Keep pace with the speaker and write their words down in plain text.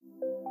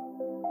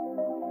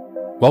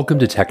Welcome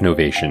to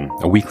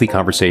Technovation, a weekly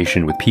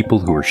conversation with people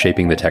who are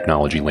shaping the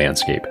technology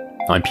landscape.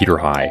 I'm Peter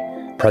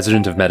High,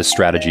 President of Meta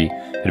Strategy,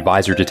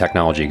 advisor to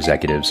technology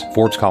executives,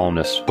 Forbes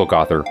columnist, book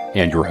author,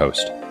 and your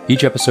host.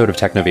 Each episode of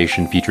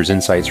Technovation features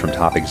insights from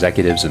top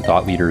executives and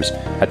thought leaders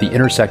at the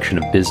intersection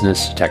of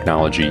business,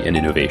 technology, and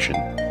innovation.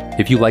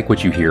 If you like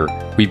what you hear,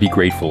 we'd be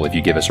grateful if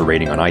you give us a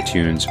rating on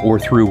iTunes or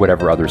through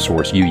whatever other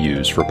source you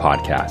use for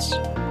podcasts.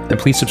 And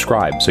please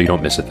subscribe so you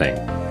don't miss a thing.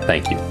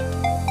 Thank you.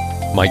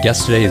 My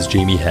guest today is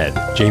Jamie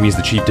Head. Jamie is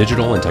the Chief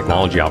Digital and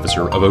Technology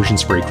Officer of Ocean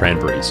Spray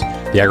Cranberries,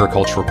 the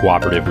agricultural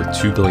cooperative with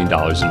 $2 billion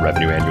in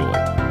revenue annually.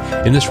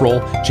 In this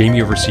role,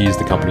 Jamie oversees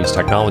the company's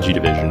technology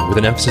division with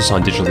an emphasis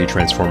on digitally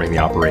transforming the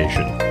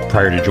operation.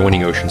 Prior to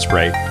joining Ocean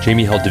Spray,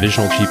 Jamie held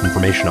Divisional Chief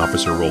Information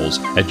Officer roles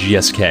at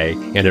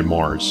GSK and at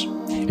Mars.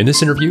 In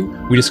this interview,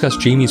 we discuss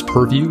Jamie's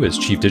purview as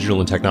Chief Digital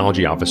and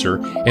Technology Officer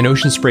and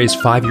Ocean Spray's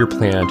 5-year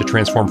plan to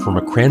transform from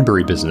a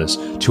cranberry business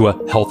to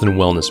a health and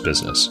wellness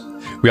business.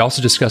 We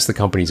also discuss the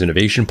company's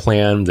innovation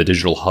plan, the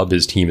digital hub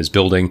his team is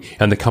building,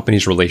 and the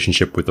company's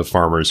relationship with the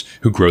farmers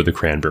who grow the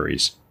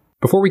cranberries.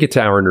 Before we get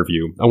to our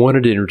interview, I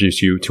wanted to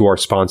introduce you to our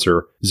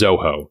sponsor,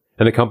 Zoho,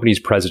 and the company's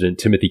president,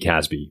 Timothy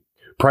Casby.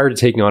 Prior to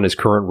taking on his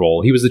current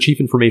role, he was the chief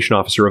information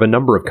officer of a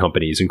number of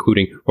companies,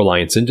 including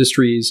Reliance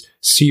Industries,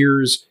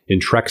 Sears,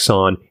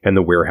 Intrexon, and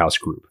the Warehouse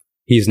Group.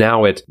 He's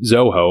now at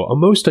Zoho, a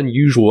most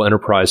unusual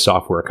enterprise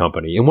software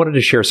company, and wanted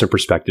to share some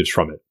perspectives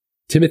from it.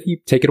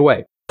 Timothy, take it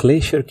away. Clay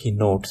Shirky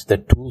notes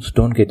that tools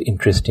don't get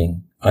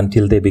interesting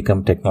until they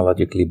become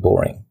technologically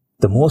boring.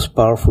 The most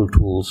powerful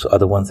tools are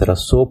the ones that are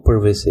so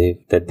pervasive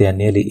that they are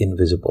nearly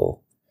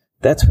invisible.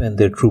 That's when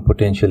their true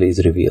potential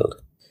is revealed.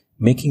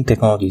 Making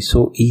technology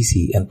so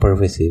easy and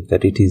pervasive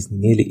that it is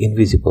nearly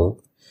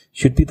invisible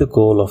should be the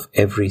goal of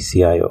every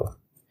CIO.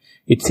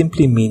 It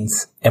simply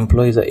means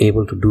employees are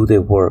able to do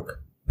their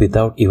work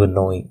without even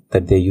knowing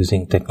that they're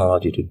using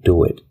technology to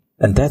do it.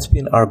 And that's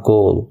been our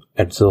goal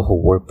at Zoho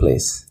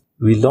Workplace.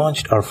 We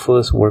launched our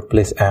first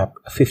Workplace app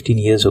 15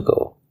 years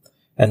ago,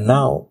 and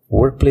now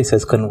Workplace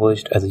has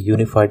converged as a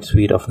unified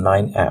suite of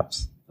 9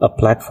 apps, a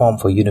platform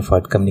for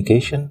unified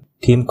communication,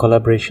 team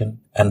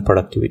collaboration, and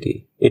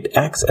productivity. It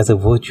acts as a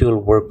virtual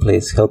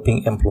workplace,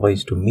 helping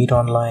employees to meet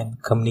online,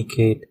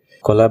 communicate,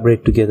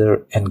 collaborate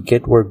together, and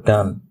get work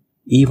done,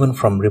 even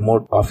from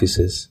remote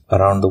offices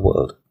around the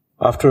world.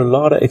 After a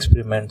lot of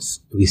experiments,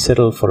 we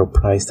settled for a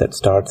price that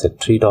starts at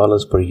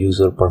 $3 per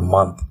user per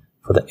month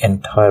for the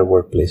entire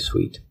Workplace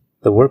suite.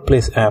 The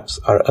Workplace apps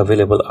are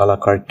available a la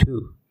carte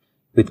too,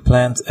 with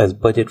plans as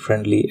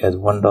budget-friendly as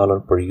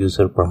 $1 per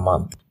user per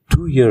month.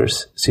 2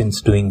 years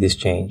since doing this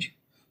change,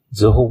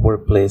 Zoho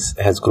Workplace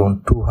has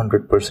grown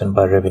 200%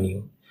 by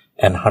revenue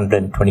and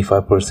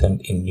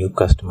 125% in new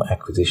customer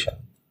acquisition.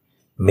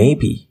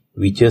 Maybe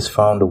we just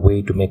found a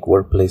way to make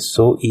Workplace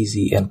so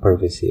easy and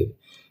pervasive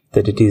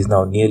that it is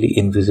now nearly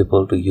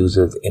invisible to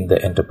users in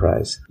the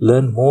enterprise.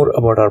 Learn more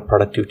about our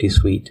productivity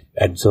suite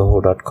at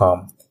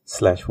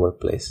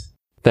zoho.com/workplace.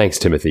 Thanks,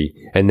 Timothy.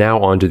 And now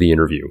on to the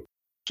interview.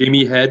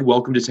 Jamie Head,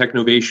 welcome to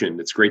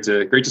Technovation. It's great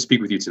to speak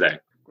with you today.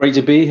 Great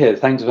to be here.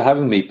 Thanks for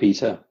having me,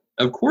 Peter.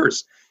 Of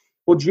course.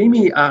 Well,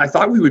 Jamie, I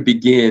thought we would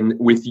begin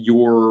with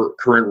your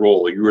current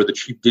role. You are the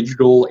Chief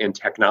Digital and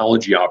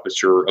Technology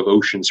Officer of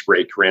Ocean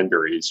Spray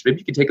Cranberries. Maybe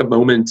you could take a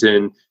moment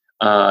and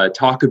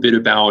talk a bit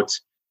about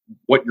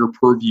what your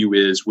purview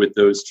is with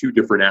those two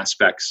different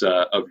aspects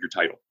of your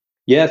title.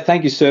 Yeah,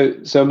 thank you. So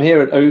I'm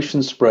here at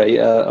Ocean Spray,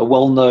 a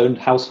well-known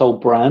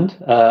household brand.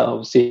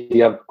 Obviously,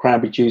 you have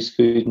cranberry juice,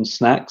 food and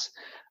snacks,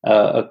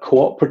 a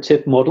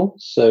cooperative model.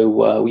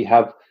 So we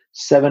have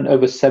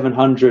over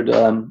 700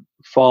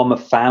 farmer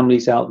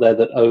families out there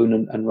that own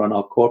and run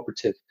our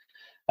cooperative.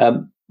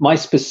 My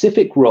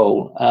specific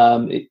role,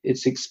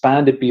 it's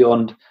expanded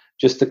beyond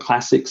just the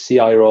classic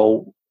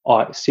CIO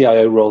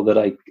role that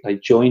I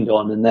joined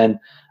on. And then,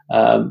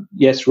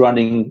 yes,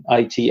 running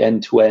IT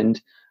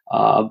end-to-end,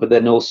 but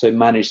then also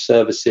managed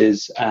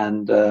services,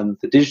 and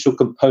the digital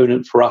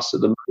component for us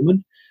at the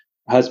moment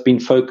has been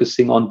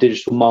focusing on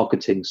digital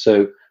marketing.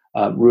 So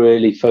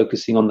really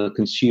focusing on the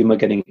consumer,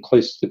 getting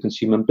close to the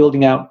consumer, and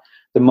building out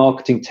the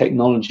marketing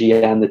technology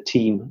and the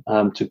team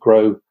to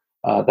grow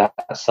that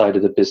side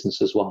of the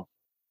business as well.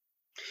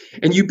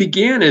 And you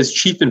began as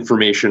Chief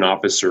Information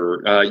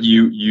Officer.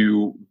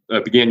 You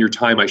began your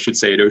time, I should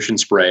say, at Ocean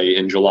Spray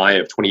in July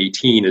of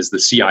 2018 as the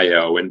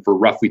CIO, and for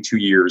roughly 2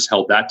 years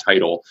held that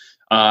title.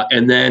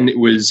 And then it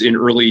was in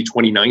early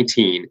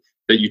 2019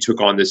 that you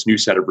took on this new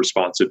set of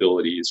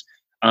responsibilities.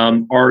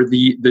 Are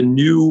the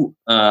new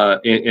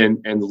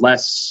and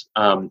less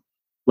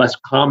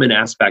common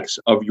aspects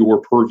of your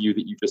purview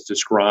that you just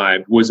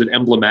described, was it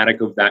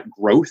emblematic of that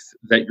growth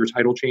that your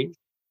title changed?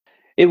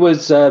 It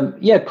was,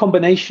 a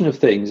combination of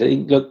things.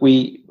 Look,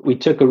 we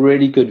took a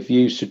really good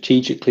view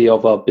strategically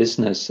of our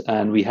business,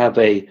 and we have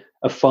a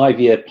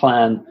 5-year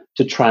plan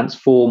to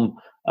transform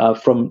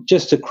from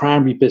just a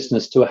cranberry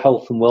business to a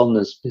health and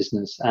wellness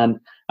business. And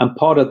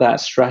part of that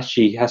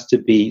strategy has to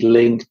be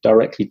linked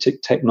directly to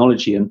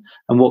technology and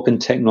what can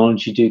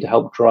technology do to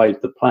help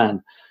drive the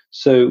plan.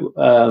 So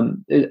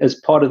as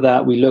part of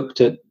that, we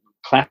looked at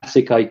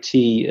classic IT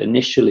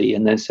initially,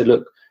 and then said,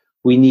 look,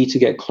 we need to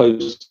get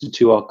closer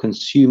to our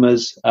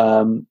consumers.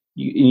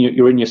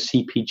 You're in your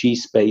CPG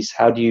space.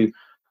 How do you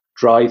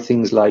drive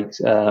things like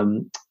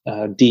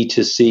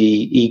D2C,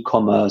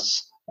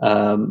 e-commerce,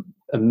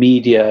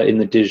 media in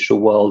the digital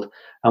world?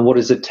 And what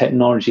is the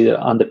technology that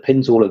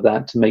underpins all of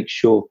that to make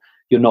sure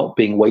you're not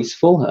being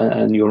wasteful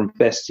and you're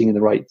investing in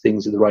the right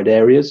things in the right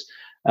areas,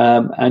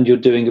 and you're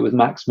doing it with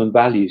maximum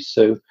value?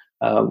 So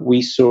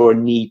we saw a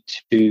need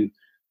to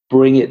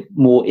bring it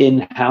more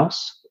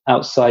in-house,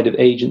 outside of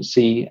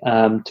agency,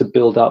 to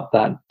build up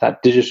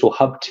that digital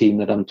hub team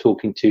that I'm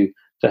talking to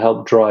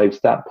help drive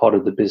that part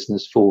of the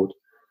business forward.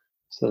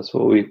 So that's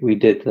what we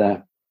did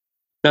there.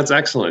 That's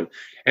excellent.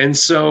 And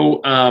so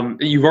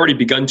you've already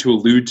begun to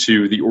allude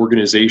to the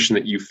organization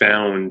that you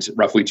found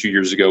roughly 2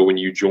 years ago when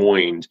you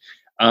joined.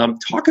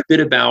 Talk a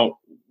bit about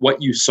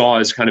what you saw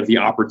as kind of the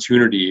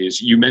opportunities.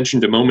 You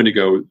mentioned a moment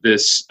ago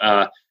this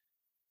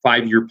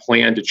 5-year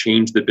plan to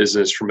change the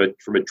business from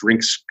a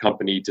drinks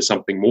company to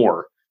something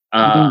more.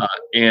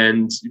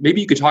 And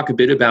maybe you could talk a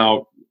bit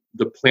about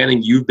the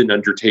planning you've been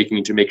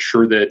undertaking to make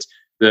sure that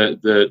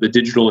the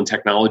digital and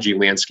technology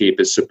landscape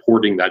is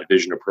supporting that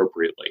vision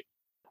appropriately.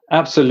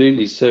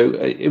 Absolutely. So,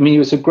 I mean, it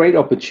was a great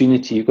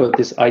opportunity. You've got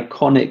this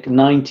iconic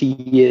 90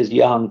 years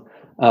young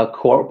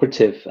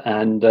cooperative,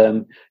 and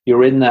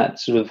you're in that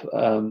sort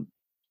of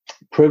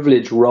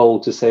privileged role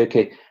to say,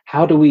 okay,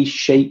 how do we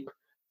shape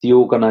the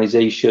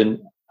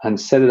organization and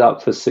set it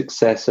up for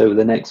success over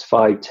the next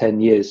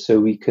 5-10 years so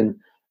we can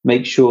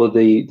make sure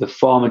the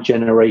farmer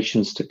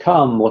generations to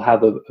come will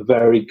have a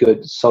very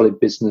good, solid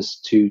business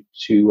to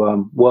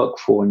work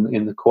for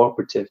in the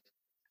cooperative.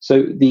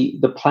 So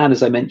the plan,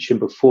 as I mentioned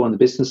before on the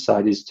business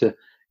side, is to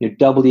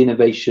double the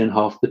innovation in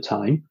half the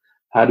time.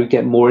 How do we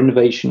get more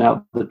innovation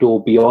out the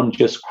door beyond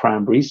just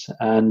cranberries,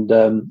 and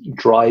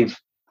drive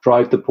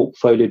the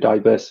portfolio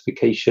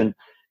diversification,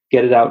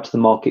 get it out to the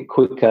market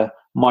quicker,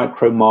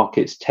 micro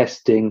markets,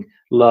 testing,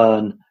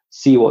 learn,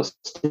 see what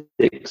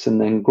sticks, and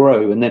then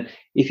grow. And then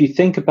if you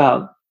think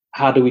about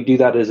how do we do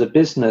that as a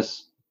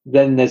business,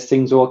 then there's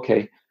things,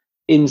 okay,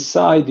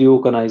 inside the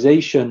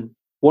organization,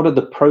 what are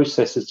the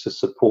processes to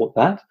support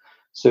that?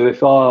 So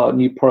if our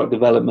new product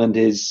development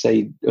is,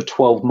 say, a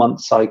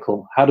 12-month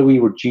cycle, how do we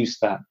reduce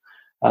that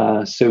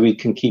so we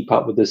can keep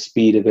up with the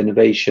speed of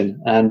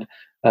innovation? And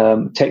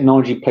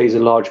technology plays a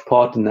large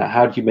part in that.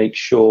 How do you make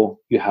sure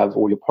you have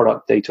all your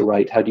product data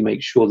right? How do you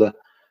make sure that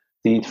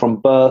from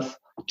birth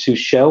to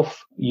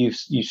shelf, you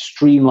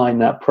streamline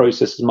that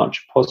process as much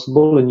as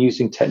possible, and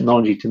using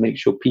technology to make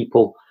sure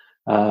people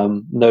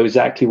know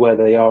exactly where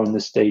they are in the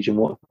stage and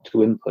what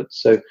to input.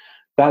 So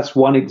that's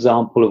one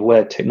example of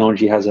where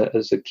technology has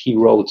a key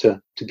role to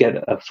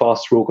get a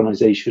faster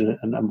organization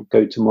and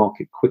go to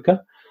market quicker.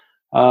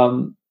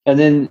 And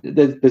then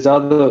there's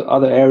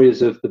other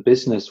areas of the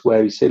business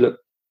where we say, look,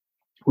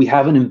 we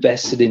haven't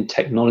invested in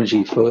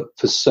technology for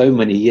so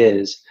many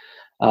years.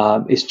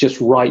 It's just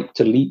right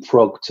to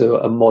leapfrog to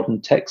a modern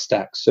tech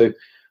stack. So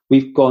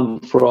we've gone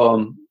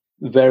from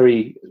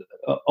very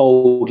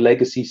old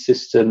legacy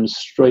systems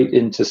straight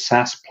into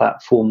SaaS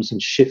platforms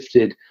and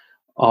shifted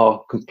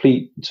our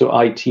complete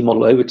IT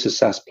model over to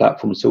SaaS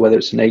platforms. So whether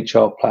it's an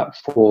HR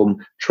platform,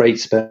 trade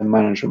spend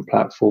management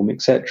platform,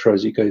 etc.,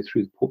 as you go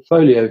through the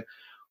portfolio,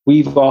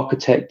 we've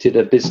architected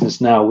a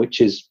business now which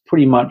is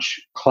pretty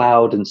much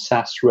cloud and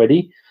SaaS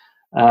ready,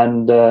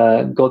 and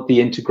got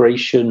the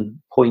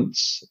integration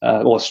points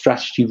or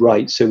strategy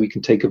right, so we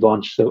can take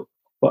advantage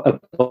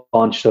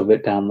of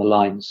it down the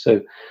line.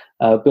 So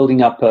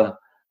building up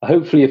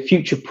hopefully a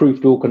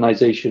future-proofed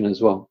organization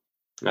as well.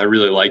 I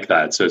really like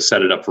that. So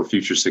set it up for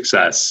future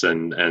success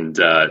and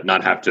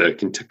not have to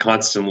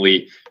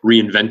constantly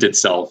reinvent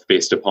itself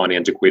based upon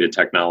antiquated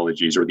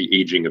technologies or the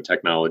aging of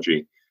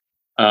technology.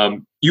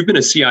 You've been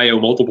a CIO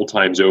multiple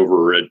times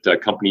over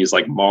at companies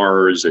like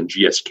Mars and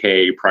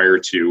GSK prior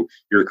to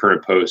your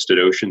current post at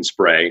Ocean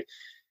Spray.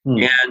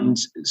 And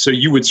so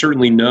you would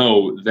certainly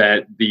know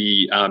that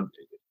the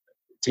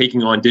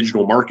taking on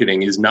digital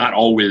marketing is not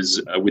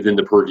always within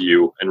the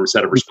purview and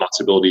set of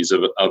responsibilities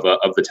of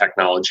the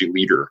technology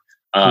leader.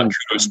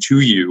 Kudos to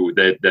you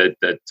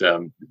that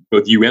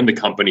both you and the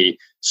company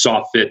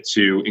saw fit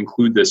to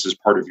include this as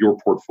part of your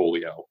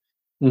portfolio.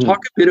 Talk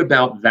a bit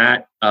about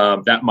that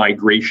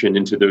migration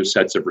into those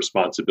sets of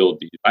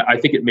responsibilities. I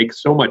think it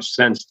makes so much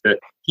sense to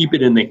keep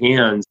it in the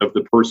hands of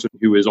the person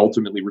who is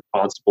ultimately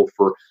responsible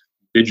for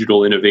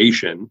digital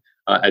innovation,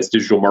 as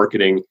digital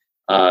marketing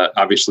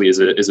obviously is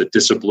a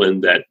discipline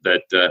that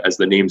as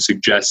the name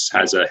suggests,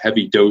 has a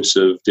heavy dose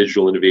of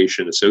digital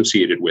innovation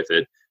associated with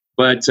it.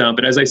 But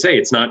as I say,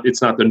 it's not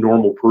the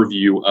normal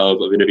purview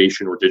of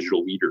innovation or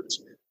digital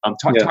leaders.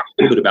 Talk a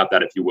little bit about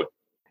that, if you would.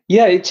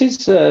 Yeah, it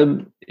is.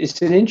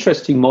 It's an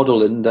interesting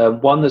model,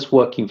 and one that's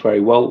working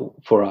very well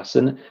for us.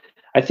 And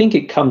I think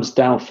it comes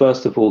down,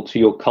 first of all, to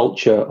your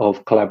culture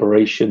of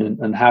collaboration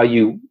and how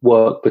you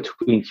work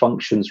between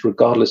functions,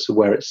 regardless of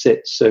where it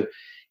sits. So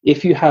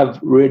if you have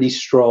really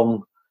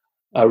strong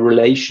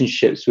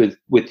relationships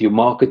with your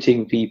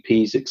marketing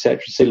VPs,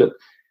 etc., say, look,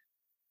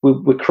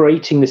 we're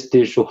creating this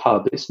digital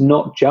hub. It's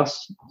not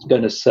just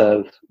going to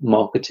serve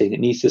marketing.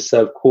 It needs to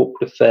serve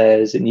corporate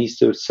affairs. It needs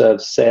to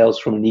serve sales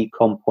from an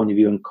e-com point of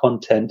view and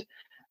content.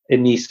 It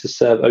needs to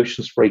serve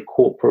Ocean Spray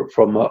corporate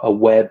from a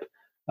web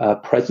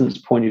presence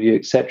point of view,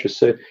 etc.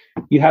 So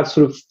you have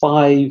sort of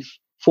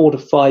 4 to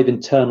 5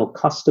 internal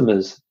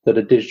customers that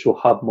a digital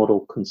hub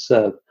model can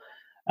serve.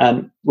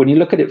 And when you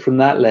look at it from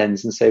that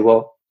lens and say,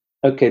 well,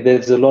 okay,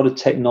 there's a lot of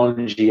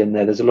technology in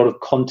there. There's a lot of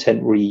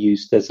content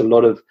reuse. There's a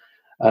lot of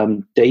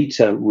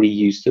data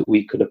reuse that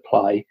we could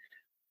apply.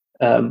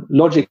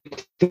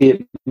 Logically,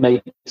 it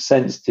makes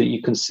sense that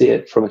you can see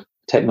it from a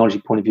technology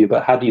point of view,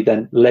 but how do you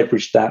then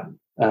leverage that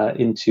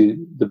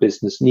into the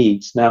business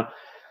needs? Now,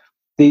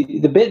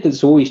 the bit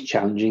that's always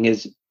challenging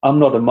is I'm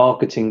not a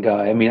marketing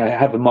guy. I mean, I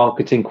have a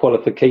marketing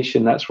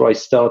qualification. That's where I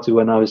started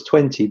when I was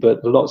 20,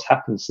 but a lot's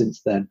happened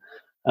since then.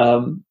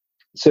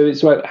 So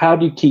it's like, how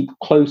do you keep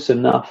close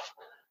enough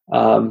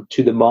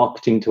to the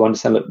marketing to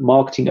understand that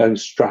marketing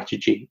owns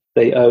strategy?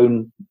 They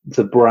own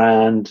the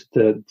brand,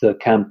 the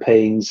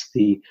campaigns,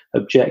 the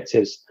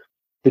objectives.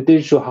 The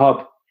digital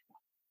hub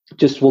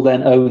just will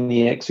then own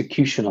the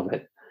execution of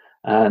it,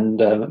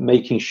 and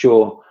making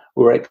sure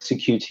we're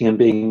executing and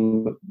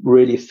being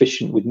really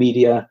efficient with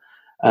media,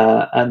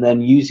 and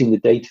then using the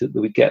data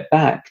that we get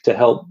back to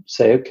help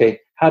say, okay,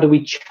 how do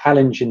we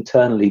challenge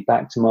internally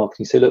back to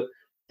marketing? Say, look,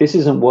 this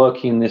isn't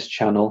working in this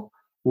channel.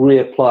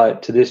 Reapply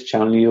it to this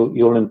channel.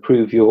 You'll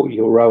improve your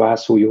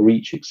ROAS or your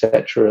reach,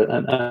 etc.,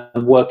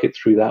 and work it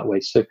through that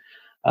way. So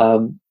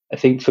I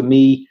think for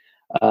me,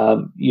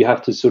 you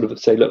have to sort of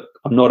say, look,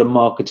 I'm not a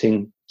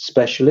marketing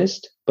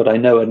specialist, but I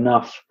know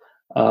enough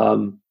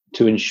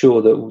to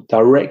ensure that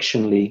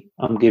directionally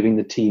I'm giving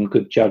the team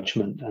good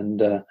judgment. And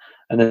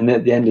then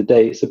at the end of the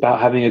day, it's about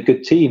having a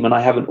good team. And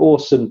I have an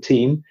awesome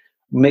team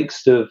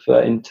mixed of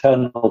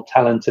internal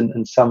talent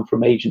and some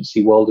from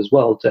agency world as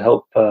well to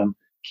help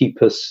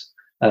keep us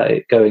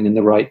going in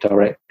the right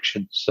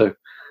direction. So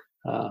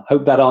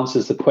hope that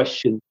answers the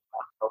question.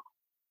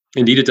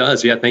 Indeed it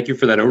does. Yeah, thank you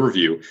for that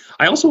overview.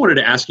 I also wanted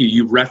to ask you,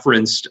 you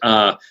referenced,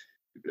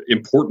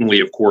 importantly,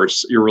 of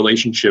course, your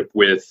relationship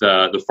with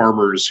the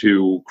farmers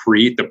who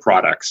create the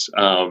products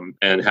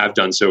and have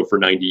done so for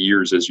 90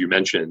 years, as you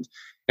mentioned.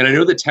 And I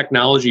know that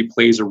technology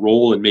plays a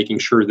role in making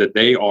sure that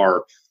they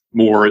are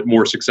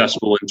more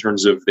successful in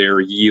terms of their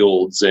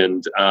yields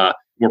and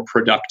more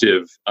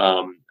productive.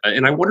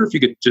 And I wonder if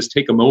you could just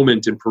take a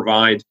moment and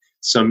provide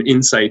some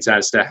insights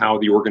as to how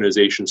the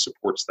organization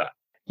supports that.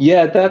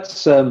 Yeah,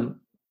 that's,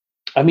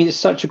 I mean, it's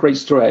such a great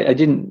story.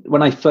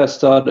 When I first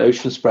started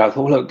Ocean Spray, I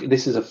thought, look,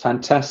 this is a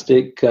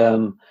fantastic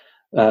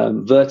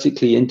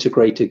vertically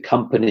integrated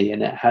company,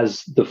 and it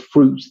has the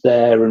fruits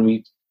there, and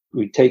we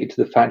take it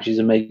to the factories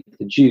and make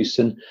the juice.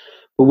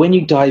 But when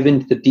you dive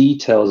into the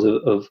details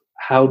of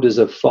how does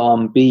a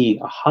farm be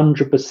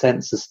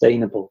 100%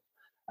 sustainable,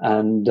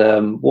 and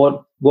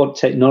what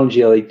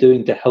technology are they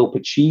doing to help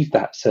achieve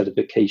that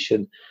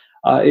certification,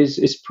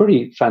 is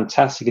pretty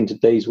fantastic in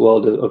today's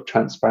world of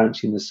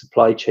transparency in the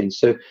supply chain.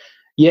 So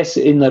yes,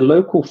 in the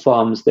local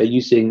farms, they're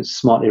using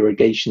smart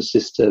irrigation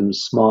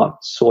systems,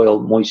 smart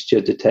soil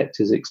moisture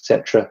detectors,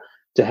 etc.,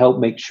 to help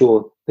make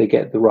sure they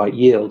get the right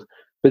yield.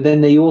 But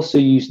then they also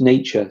use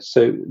nature.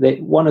 So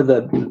one of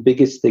the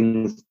biggest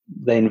things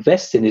they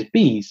invest in is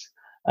bees,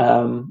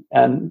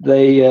 and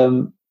they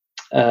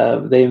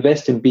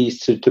invest in bees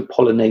to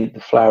pollinate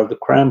the flower of the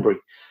cranberry.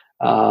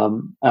 How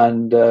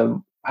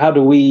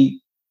do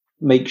we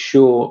make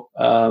sure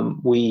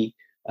we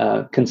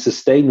can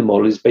sustain the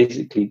model? Is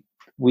basically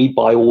we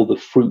buy all the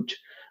fruit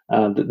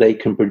that they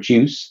can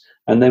produce,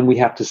 and then we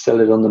have to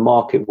sell it on the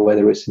market,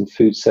 whether it's in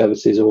food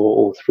services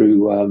or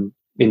through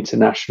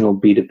international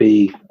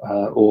B2B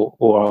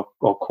or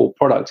our core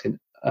product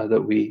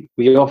that we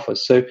offer.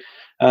 So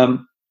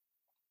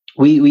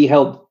we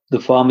help the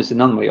farmers in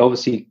another way.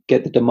 Obviously,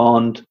 get the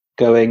demand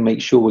going,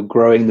 make sure we're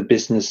growing the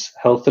business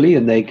healthily,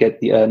 and they get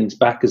the earnings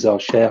back as our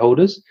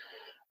shareholders.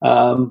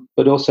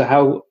 But also,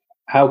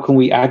 how can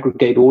we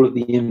aggregate all of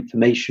the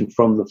information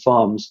from the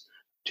farms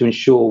to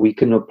ensure we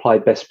can apply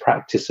best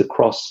practice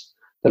across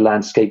the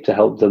landscape to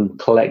help them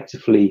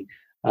collectively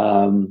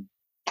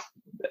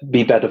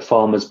be better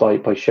farmers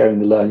by sharing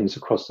the learnings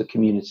across the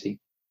community.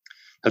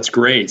 That's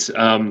great.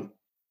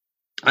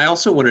 I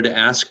also wanted to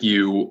ask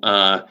you,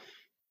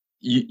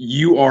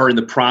 you are in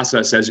the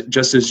process,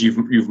 as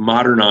you've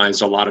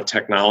modernized a lot of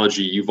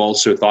technology, you've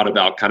also thought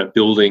about kind of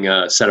building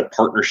a set of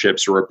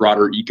partnerships or a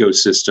broader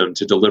ecosystem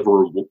to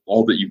deliver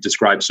all that you've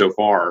described so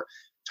far.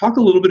 Talk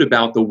a little bit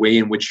about the way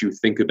in which you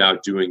think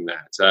about doing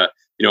that.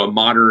 A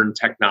modern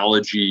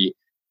technology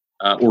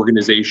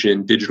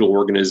organization, digital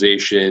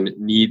organization,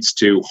 needs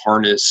to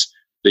harness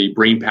the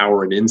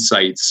brainpower and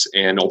insights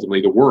and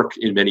ultimately the work,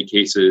 in many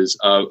cases,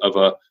 of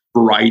a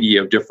variety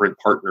of different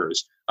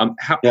partners.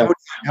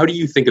 How do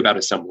you think about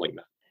assembling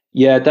that?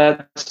 Yeah,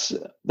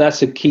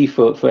 that's a key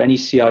for any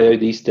CIO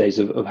these days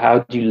of how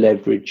do you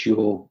leverage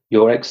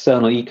your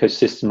external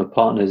ecosystem of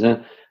partners.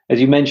 And as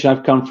you mentioned,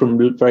 I've come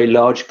from very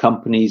large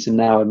companies and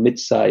now a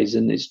mid-size,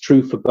 and it's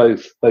true for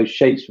both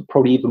shapes, but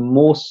probably even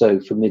more so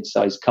for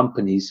mid-sized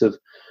companies of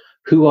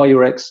who are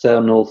your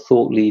external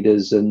thought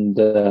leaders and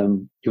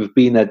who've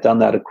been there, done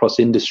that across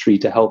industry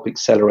to help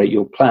accelerate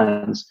your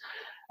plans.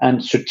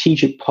 And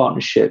strategic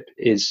partnership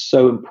is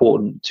so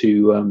important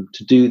to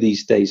do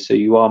these days. So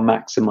you are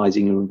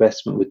maximizing your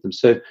investment with them.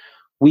 So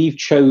we've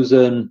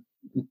chosen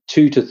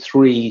 2 to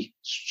 3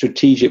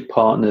 strategic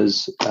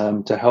partners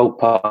to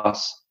help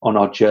us on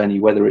our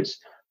journey, whether it's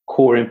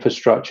core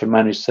infrastructure,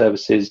 managed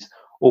services,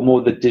 or more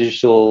the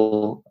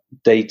digital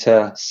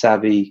data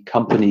savvy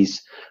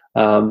companies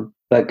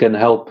that can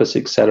help us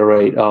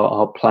accelerate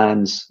our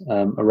plans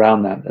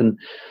around that. And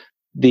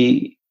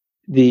the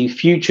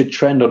future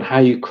trend on how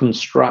you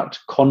construct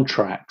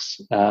contracts,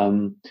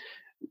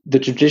 the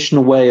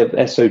traditional way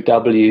of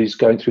SOWs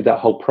going through that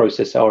whole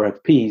process,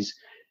 RFPs,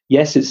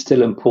 yes, it's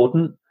still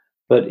important.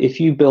 But if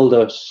you build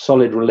a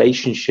solid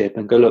relationship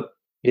and go, look,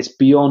 it's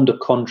beyond a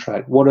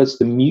contract. What is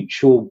the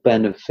mutual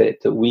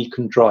benefit that we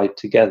can drive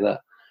together?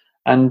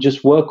 And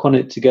just work on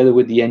it together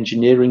with the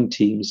engineering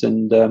teams.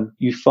 And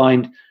you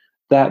find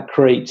that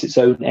creates its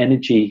own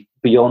energy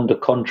beyond a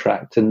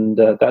contract. And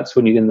that's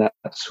when you're in that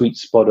sweet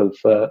spot of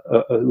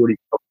really,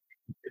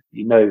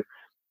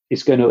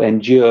 it's going to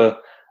endure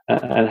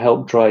and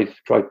help drive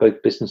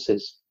both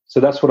businesses. So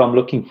that's what I'm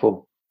looking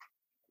for.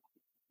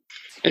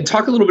 And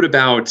talk a little bit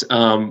about,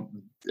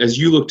 as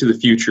you look to the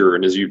future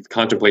and as you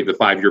contemplate the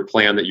 5-year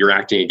plan that you're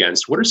acting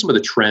against, what are some of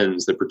the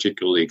trends that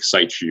particularly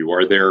excite you?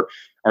 Are there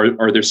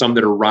some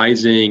that are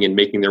rising and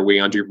making their way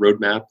onto your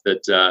roadmap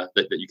that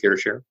you care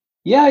to share?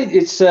 Yeah, it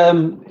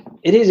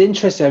is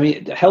interesting. I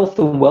mean, health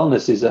and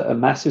wellness is a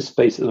massive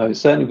space at the moment,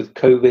 certainly with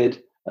COVID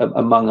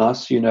among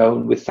us,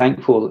 and we're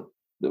thankful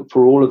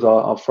for all of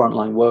our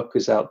frontline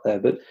workers out there.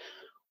 But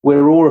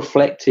we're all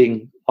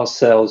reflecting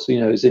ourselves,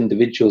 as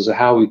individuals, of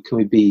how can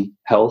we be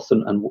health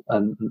and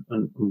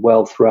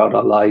well throughout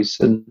our lives.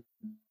 And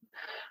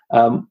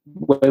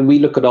when we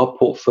look at our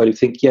portfolio,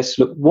 think, yes,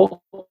 look, what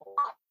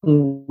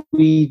can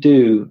we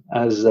do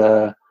as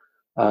an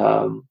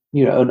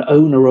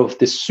owner of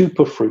this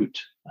superfruit?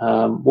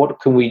 What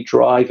can we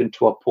drive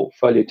into our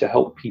portfolio to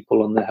help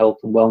people on their health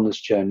and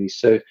wellness journey?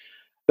 So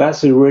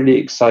that's a really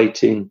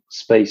exciting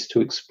space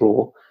to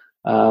explore.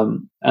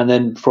 And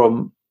then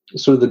from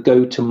sort of the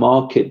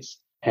go-to-market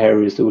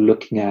areas that we're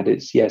looking at,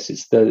 it's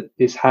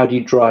how do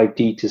you drive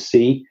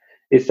D2C?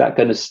 Is that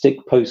going to stick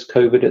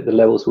post-COVID at the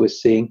levels we're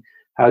seeing?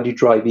 How do you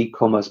drive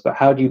e-commerce? But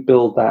how do you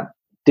build that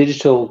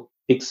digital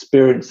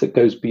experience that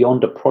goes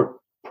beyond a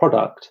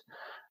product?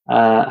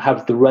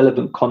 Have the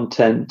relevant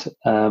content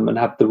and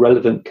have the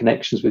relevant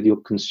connections with your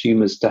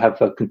consumers to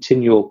have a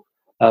continual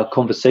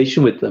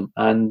conversation with them.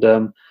 And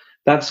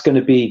that's going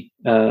to be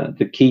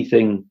the key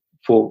thing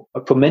for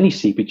many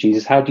CPGs,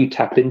 is how do you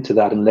tap into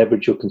that and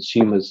leverage your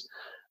consumers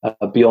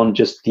beyond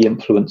just the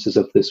influences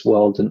of this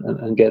world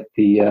and get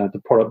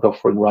the product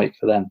offering right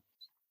for them.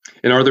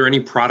 And are there any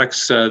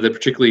products that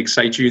particularly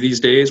excite you these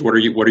days? What are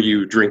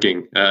you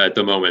drinking at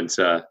the moment?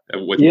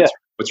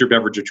 What's your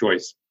beverage of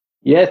choice?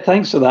 Yeah,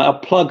 thanks for that. I'll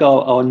plug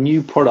our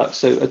new product.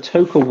 So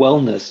Atoka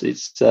Wellness,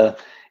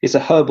 it's a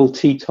herbal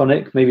tea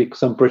tonic. Maybe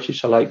because I'm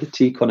British, I like the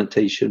tea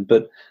connotation.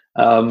 But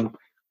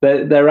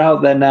they're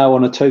out there now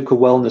on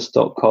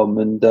atokawellness.com,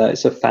 and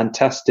it's a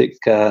fantastic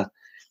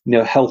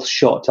health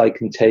shot I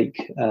can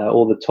take,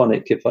 or the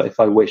tonic if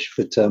I wish.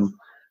 But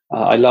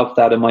I love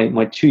that, and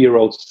my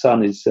 2-year-old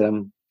son is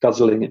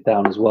guzzling it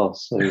down as well.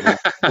 So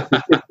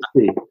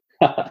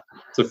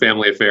it's a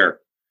family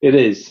affair. It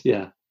is,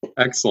 yeah.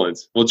 Excellent.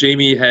 Well,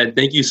 Jamie Head,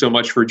 thank you so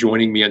much for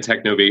joining me on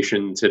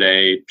Technovation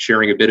today,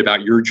 sharing a bit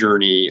about your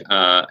journey,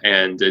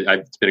 and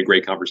it's been a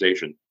great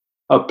conversation.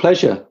 A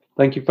pleasure.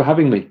 Thank you for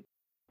having me.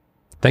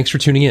 Thanks for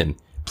tuning in.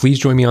 Please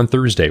join me on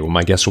Thursday when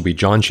my guest will be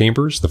John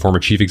Chambers, the former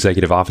Chief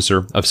Executive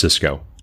Officer of Cisco.